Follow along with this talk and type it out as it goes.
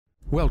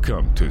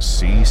Welcome to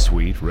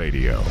C-Suite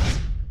Radio.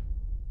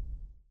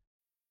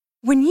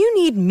 When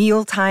you need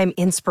mealtime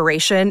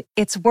inspiration,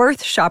 it's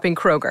worth shopping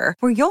Kroger,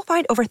 where you'll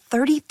find over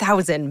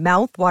 30,000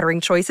 mouth-watering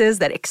choices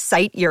that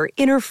excite your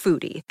inner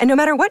foodie. And no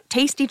matter what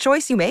tasty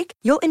choice you make,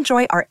 you'll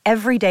enjoy our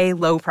everyday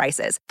low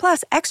prices,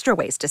 plus extra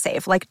ways to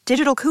save, like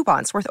digital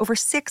coupons worth over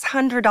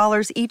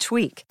 $600 each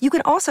week. You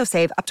can also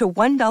save up to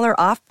 $1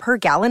 off per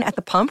gallon at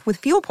the pump with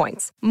fuel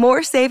points.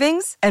 More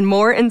savings and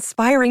more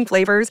inspiring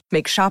flavors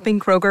make shopping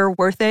Kroger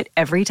worth it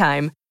every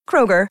time.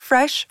 Kroger,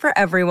 fresh for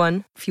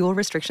everyone. Fuel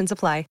restrictions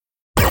apply.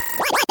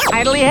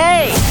 Idly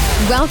hey!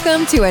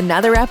 Welcome to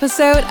another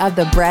episode of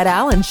The Brett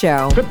Allen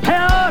Show.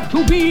 Prepare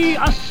to be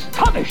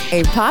astonished!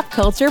 A pop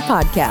culture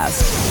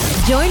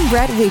podcast. Join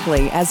Brett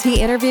weekly as he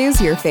interviews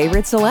your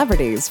favorite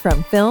celebrities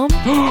from film,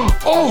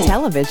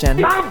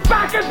 television, I'm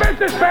back in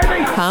business,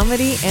 baby!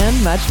 comedy,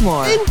 and much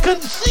more.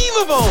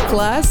 Inconceivable!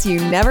 Plus, you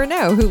never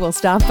know who will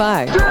stop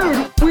by.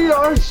 Dude, we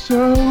are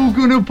so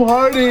gonna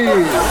party!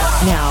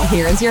 Now,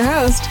 here is your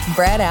host,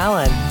 Brett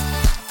Allen.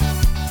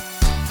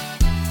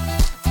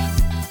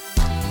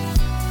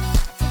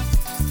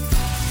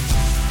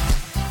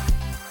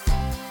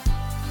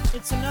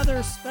 It's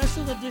another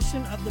special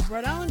edition of The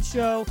Brett Allen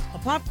Show, a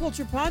pop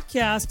culture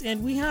podcast,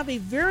 and we have a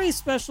very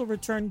special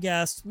return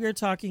guest. We are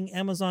talking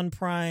Amazon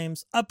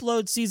Prime's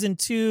Upload Season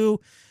 2,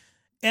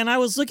 and I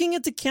was looking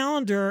at the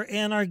calendar,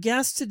 and our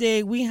guest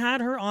today, we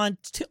had her on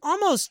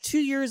almost 2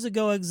 years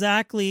ago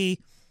exactly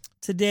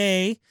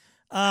today.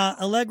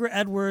 Allegra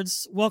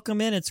Edwards, welcome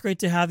in. It's great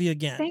to have you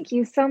again. Thank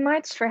you so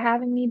much for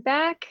having me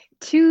back.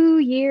 2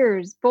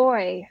 years,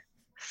 boy,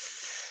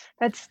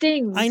 that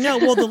stings. I know.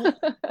 Well,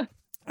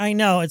 I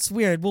know, it's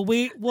weird.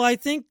 I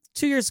think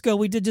 2 years ago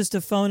we did just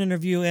a phone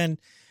interview and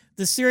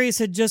the series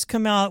had just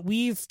come out.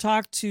 We've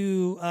talked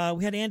to,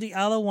 we had Andy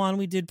Allo on,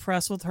 we did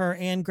press with her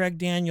and Greg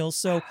Daniels.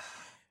 So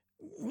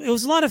it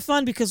was a lot of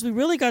fun because we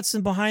really got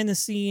some behind the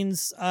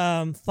scenes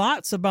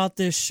thoughts about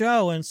this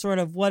show and sort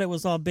of what it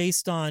was all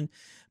based on.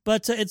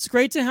 But it's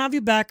great to have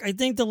you back. I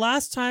think the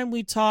last time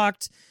we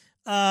talked,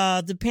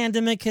 the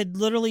pandemic had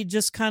literally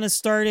just kind of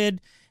started.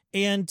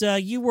 And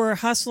you were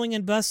hustling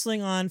and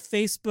bustling on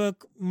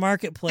Facebook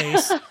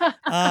Marketplace,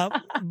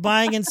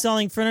 buying and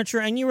selling furniture.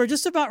 And you were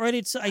just about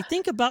ready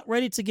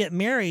to get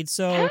married.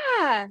 So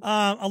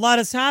a lot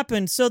has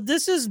happened. So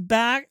this is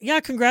back.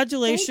 Yeah,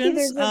 congratulations. Thank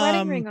you. There's a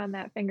wedding ring on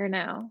that finger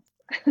now.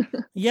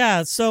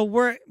 Yeah,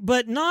 so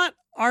but not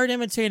art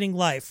imitating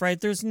life, right?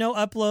 There's no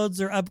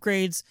uploads or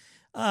upgrades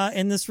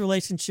in this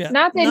relationship.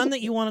 None that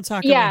you want to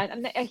talk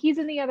about. Yeah, he's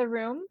in the other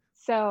room.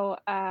 So...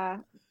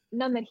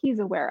 none that he's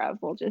aware of.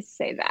 We'll just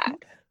say that.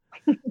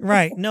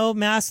 Right. No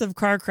massive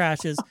car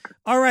crashes.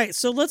 All right.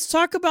 So let's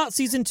talk about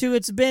season 2.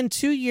 It's been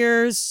 2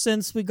 years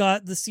since we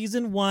got the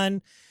season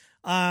 1.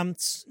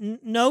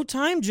 No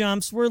time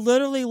jumps. We're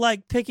literally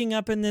like picking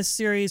up in this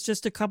series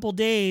just a couple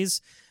days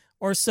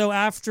or so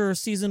after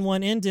season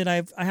 1 ended.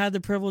 I had the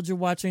privilege of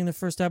watching the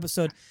first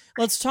episode.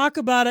 Let's talk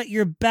about it.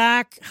 You're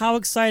back. How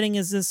exciting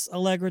is this,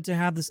 Allegra, to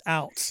have this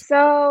out?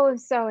 So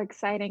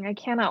exciting. I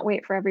cannot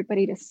wait for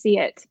everybody to see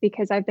it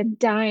because I've been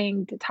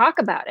dying to talk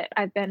about it.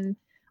 I've been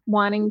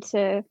wanting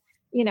to,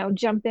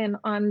 jump in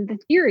on the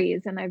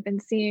theories, and I've been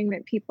seeing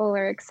that people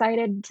are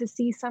excited to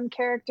see some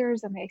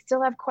characters and they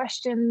still have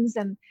questions.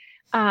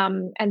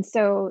 And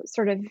so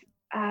sort of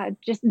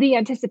just the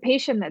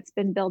anticipation that's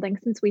been building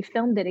since we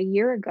filmed it a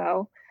year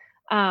ago.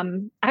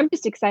 I'm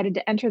just excited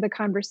to enter the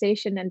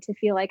conversation and to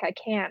feel like I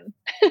can,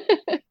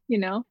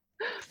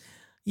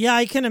 Yeah,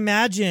 I can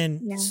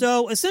imagine. Yeah.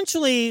 So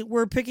essentially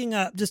we're picking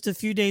up just a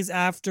few days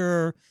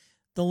after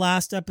the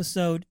last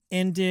episode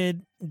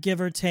ended,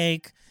 give or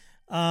take.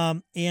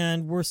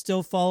 And we're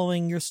still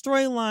following your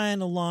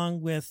storyline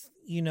along with,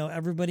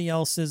 everybody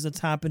else's that's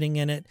happening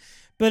in it.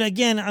 But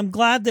again, I'm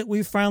glad that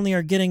we finally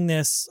are getting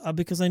this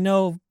because I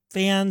know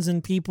fans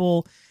and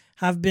people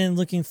have been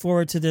looking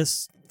forward to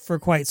this for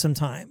quite some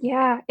time.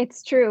 Yeah,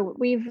 it's true.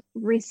 We've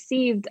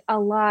received a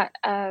lot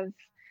of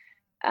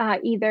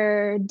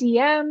either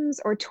DMs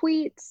or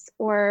tweets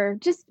or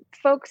just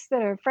folks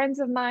that are friends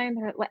of mine.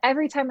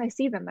 Every time I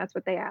see them, that's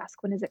what they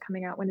ask. When is it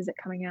coming out? When is it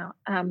coming out?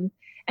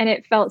 And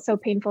it felt so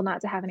painful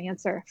not to have an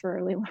answer for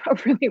a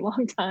really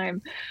long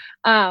time.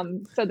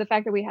 So the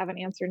fact that we have an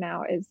answer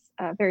now is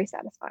very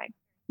satisfying.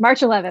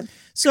 March 11th.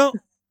 So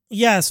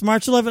yes,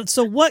 March 11th.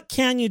 So what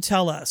can you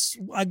tell us?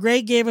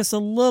 Greg gave us a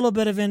little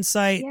bit of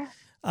insight,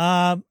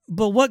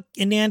 but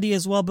and Andy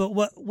as well, but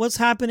what's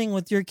happening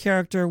with your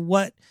character?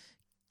 What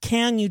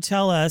can you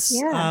tell us?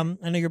 Yeah.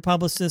 I know your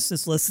publicist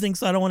is listening,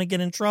 so I don't want to get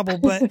in trouble,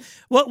 but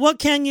what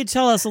can you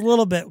tell us a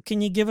little bit?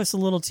 Can you give us a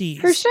little tease?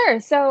 For sure.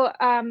 So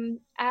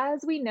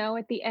as we know,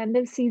 at the end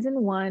of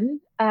season 1,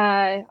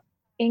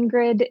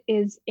 Ingrid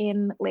is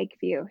in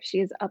Lakeview. She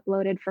is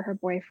uploaded for her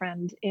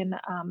boyfriend in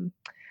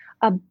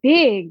a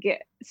big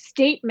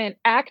statement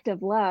act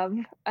of love,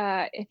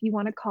 if you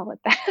want to call it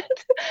that.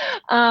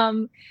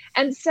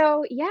 And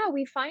so,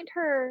 we find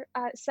her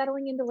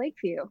settling into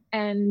Lakeview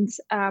and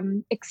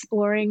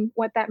exploring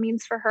what that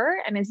means for her.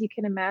 And as you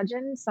can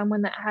imagine,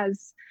 someone that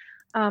has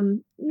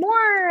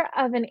more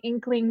of an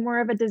inkling, more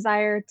of a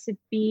desire to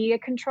be a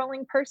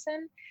controlling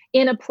person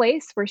in a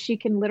place where she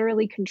can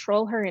literally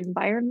control her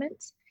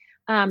environment,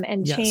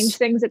 and change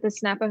things at the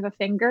snap of a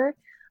finger.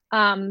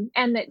 And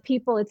that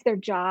people, it's their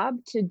job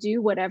to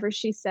do whatever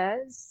she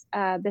says.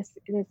 This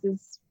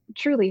is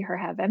truly her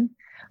heaven.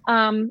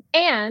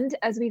 And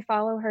as we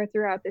follow her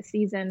throughout the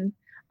season,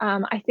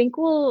 I think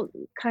we'll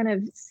kind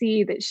of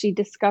see that she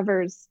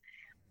discovers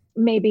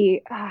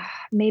maybe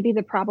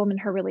the problem in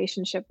her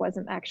relationship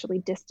wasn't actually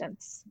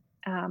distance,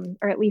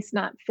 or at least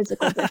not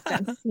physical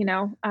distance.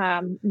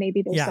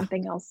 Maybe there's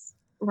something else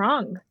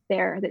wrong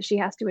there that she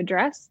has to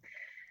address.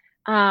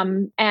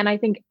 And I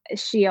think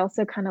she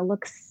also kind of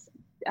looks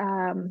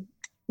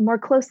more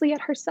closely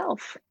at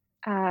herself.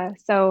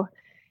 So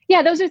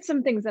yeah, those are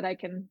some things that I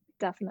can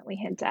definitely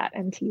hint at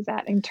and tease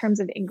at in terms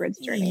of Ingrid's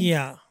journey.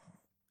 Yeah.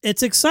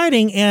 It's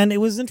exciting. And it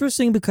was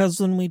interesting because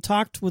when we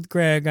talked with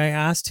Greg, I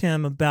asked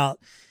him about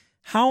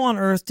how on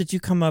earth did you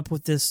come up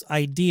with this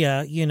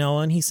idea,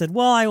 and he said,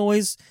 well, I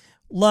always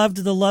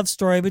loved the love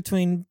story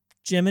between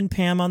Jim and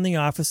Pam on The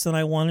Office, and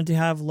I wanted to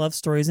have love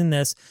stories in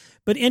this.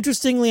 But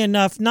interestingly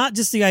enough, not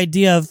just the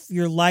idea of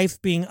your life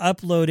being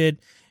uploaded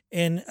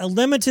and a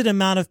limited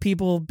amount of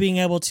people being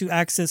able to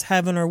access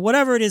heaven or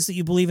whatever it is that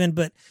you believe in,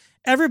 but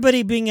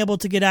everybody being able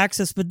to get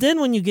access. But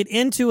then when you get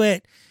into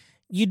it,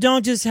 you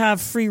don't just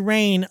have free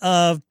reign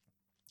of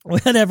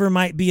whatever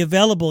might be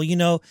available,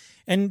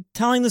 and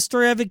telling the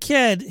story of a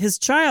kid, his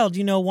child,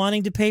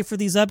 wanting to pay for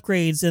these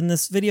upgrades in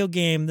this video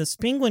game, this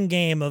Penguin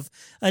game of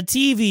a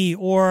TV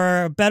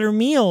or better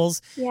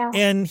meals. Yeah.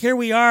 And here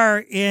we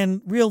are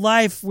in real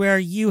life where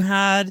you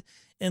had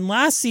in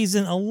last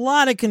season a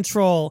lot of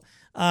control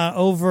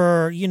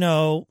over,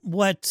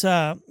 what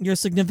your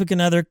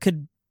significant other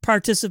could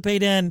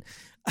participate in.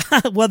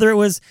 Whether it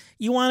was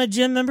you want a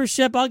gym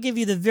membership, I'll give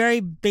you the very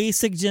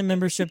basic gym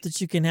membership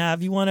that you can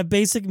have. You want a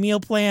basic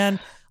meal plan,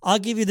 I'll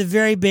give you the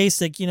very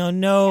basic,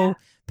 no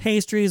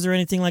pastries or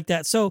anything like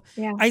that. So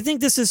I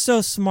think this is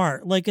so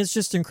smart. Like, it's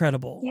just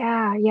incredible.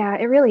 Yeah,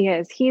 it really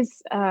is.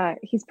 He's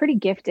pretty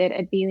gifted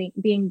at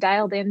being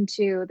dialed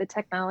into the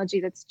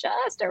technology that's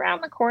just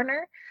around the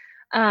corner,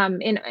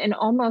 in an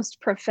almost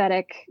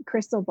prophetic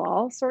crystal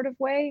ball sort of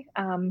way.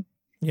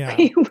 Yeah.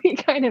 we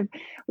kind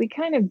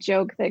of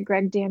joke that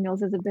Greg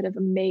Daniels is a bit of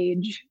a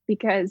mage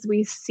because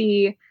we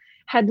see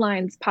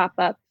headlines pop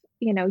up,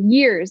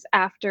 years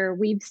after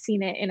we've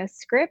seen it in a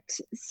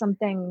script.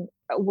 Something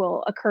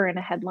will occur in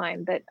a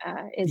headline that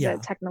is a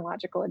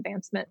technological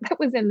advancement that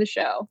was in the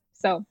show.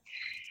 So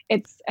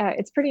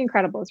it's pretty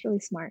incredible. It's really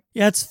smart.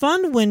 Yeah, it's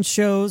fun when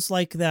shows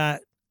like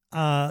that,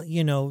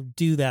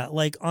 do that.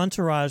 Like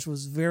Entourage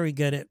was very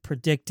good at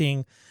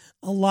predicting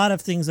a lot of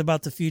things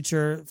about the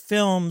future,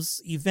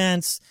 films,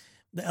 events,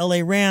 the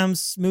LA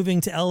Rams moving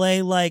to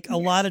LA, like a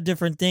lot of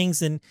different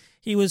things. And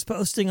he was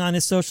posting on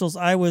his socials,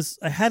 I was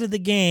ahead of the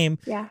game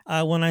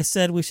when I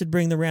said we should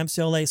bring the Rams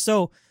to LA.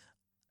 So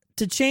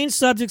to change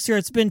subjects here,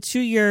 it's been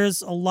 2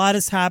 years. A lot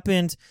has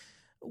happened.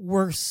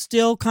 We're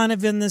still kind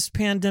of in this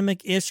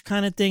pandemic-ish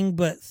kind of thing,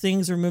 but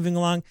things are moving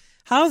along.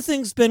 How have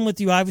things been with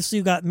you? Obviously,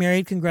 you got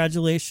married.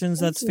 Congratulations.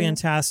 That's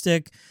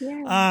fantastic.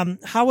 Yeah.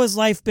 How has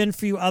life been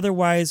for you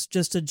otherwise,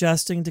 just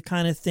adjusting to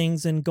kind of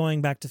things and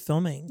going back to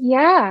filming?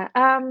 Yeah.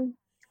 I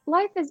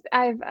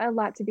have a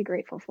lot to be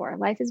grateful for.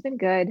 Life has been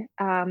good.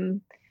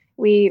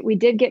 We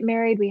did get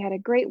married. We had a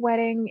great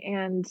wedding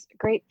and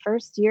great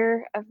first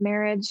year of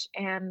marriage.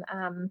 And,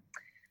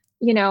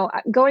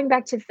 going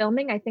back to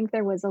filming, I think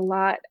there was a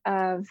lot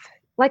of,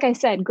 like I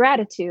said,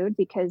 gratitude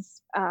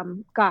because,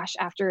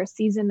 after a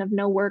season of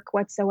no work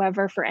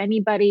whatsoever for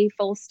anybody,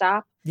 full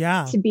stop,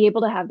 to be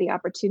able to have the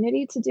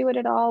opportunity to do it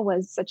at all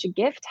was such a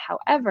gift.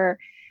 However,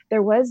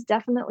 there was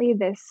definitely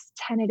this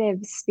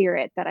tentative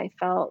spirit that I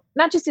felt,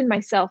 not just in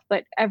myself,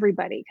 but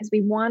everybody, because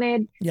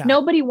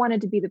nobody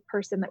wanted to be the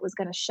person that was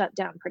going to shut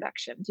down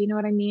production. Do you know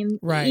what I mean?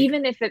 Right.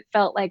 Even if it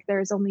felt like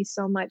there's only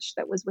so much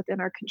that was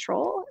within our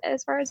control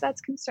as far as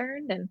that's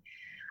concerned.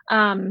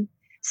 And,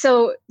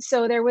 So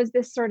there was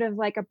this sort of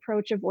like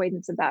approach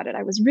avoidance about it.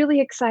 I was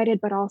really excited,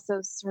 but also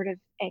sort of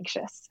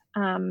anxious.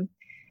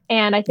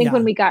 And I think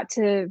when we got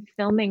to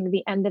filming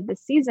the end of the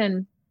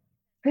season,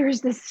 there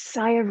was this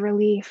sigh of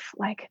relief,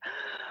 like,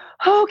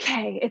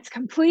 okay, it's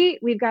complete.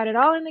 We've got it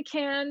all in the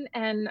can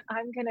and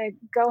I'm going to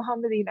go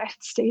home to the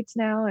United States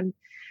now and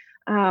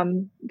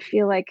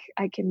feel like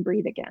I can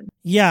breathe again.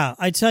 Yeah,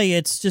 I tell you,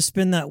 it's just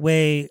been that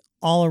way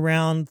all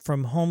around,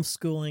 from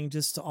homeschooling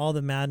just to all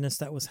the madness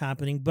that was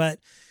happening. But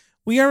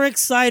we are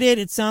excited.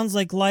 It sounds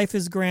like life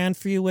is grand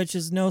for you, which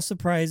is no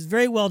surprise.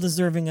 Very well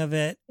deserving of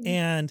it.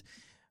 And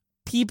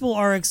people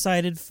are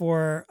excited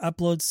for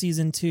Upload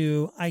Season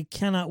 2. I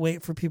cannot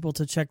wait for people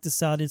to check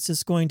this out. It's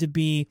just going to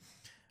be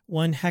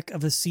one heck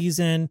of a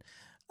season.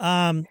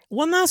 One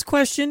last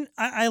question.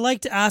 I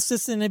like to ask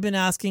this, and I've been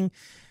asking,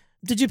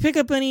 did you pick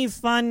up any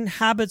fun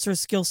habits or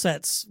skill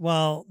sets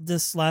while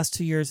this last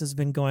 2 years has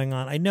been going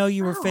on? I know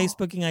you were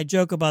Facebooking. I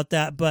joke about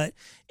that, but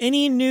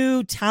any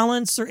new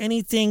talents or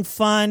anything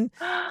fun?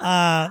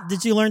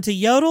 Did you learn to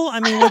yodel? I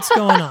mean, what's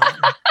going on?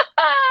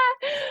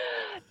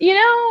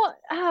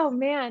 Oh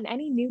man,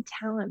 any new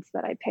talents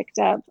that I picked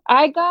up.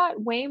 I got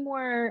way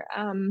more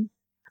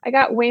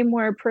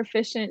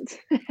proficient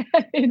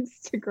at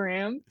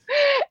Instagram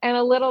and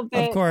a little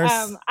bit. Of course.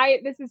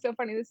 This is so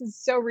funny. This is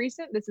so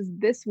recent. This is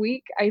this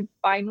week. I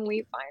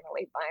finally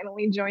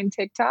joined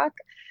TikTok.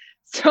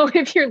 So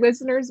if your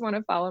listeners want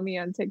to follow me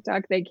on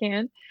TikTok, they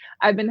can.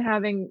 I've been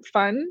having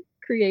fun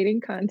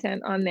creating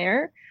content on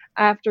there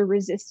after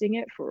resisting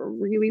it for a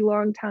really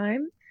long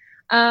time.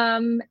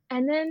 And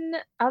then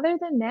other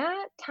than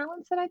that,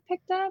 talents that I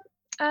picked up,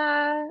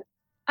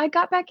 I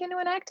got back into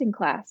an acting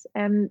class,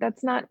 and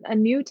that's not a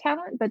new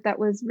talent, but that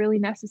was really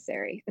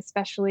necessary,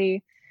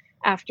 especially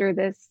after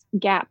this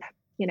gap,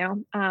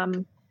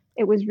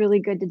 it was really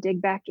good to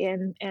dig back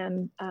in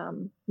and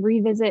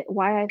revisit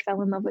why I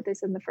fell in love with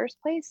this in the first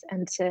place,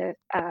 and to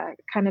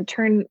kind of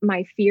turn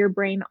my fear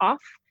brain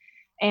off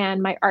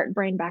and my art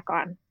brain back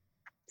on.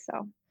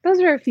 So those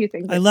are a few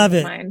things. I love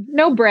it. Mine.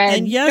 No bread,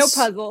 and yes,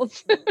 no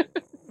puzzles.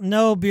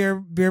 No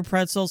beer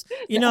pretzels.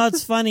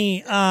 It's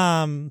funny.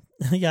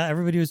 Yeah,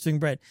 everybody was doing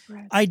bread.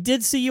 I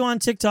did see you on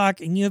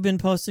TikTok, and you have been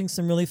posting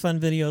some really fun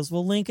videos.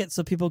 We'll link it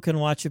so people can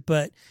watch it.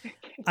 But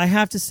I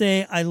have to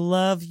say, I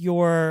love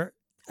your,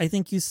 I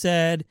think you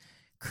said,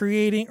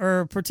 creating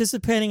or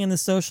participating in the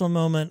social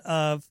moment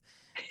of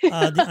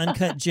the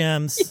Uncut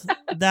Gems. Yeah.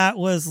 That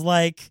was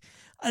like,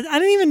 I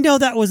didn't even know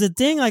that was a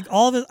thing. Like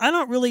all of it. I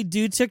don't really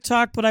do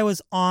TikTok, but I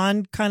was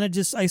on kind of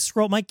just, I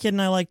scroll, my kid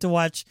and I like to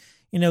watch,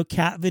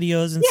 cat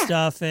videos and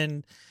stuff.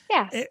 And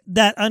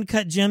that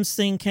Uncut Gems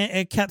thing,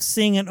 it kept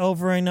seeing it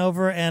over and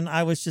over. And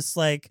I was just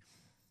like,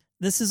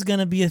 this is going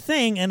to be a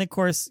thing. And of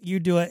course you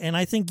do it. And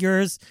I think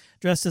yours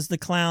dressed as the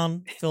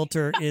clown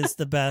filter is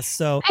the best.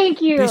 So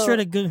thank you. Be sure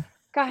to go.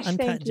 Gosh,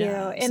 Uncut thank you.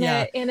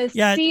 Gems. In a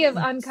sea of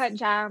uncut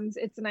gems,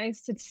 it's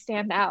nice to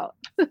stand out.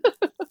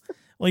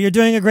 Well, you're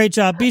doing a great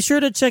job. Be sure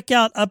to check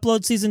out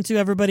Upload Season 2,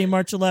 everybody,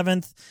 March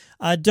 11th.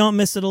 Don't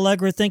miss it.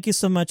 Allegra, thank you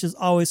so much, as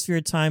always, for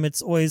your time.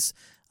 It's always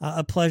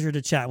a pleasure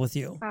to chat with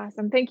you.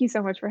 Awesome. Thank you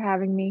so much for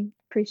having me.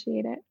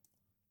 Appreciate it.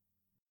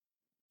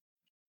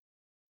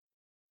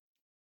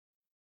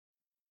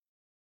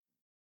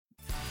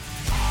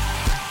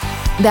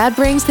 That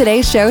brings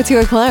today's show to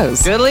a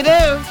close. Goodly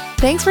do.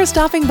 Thanks for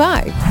stopping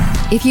by.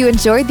 If you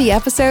enjoyed the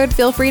episode,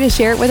 feel free to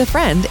share it with a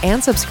friend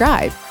and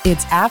subscribe.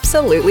 It's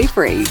absolutely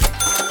free.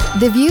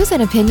 The views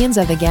and opinions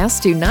of the guests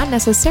do not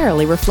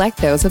necessarily reflect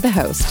those of the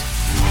host.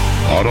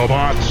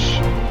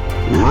 Autobots,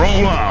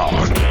 roll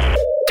out.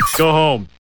 Go home.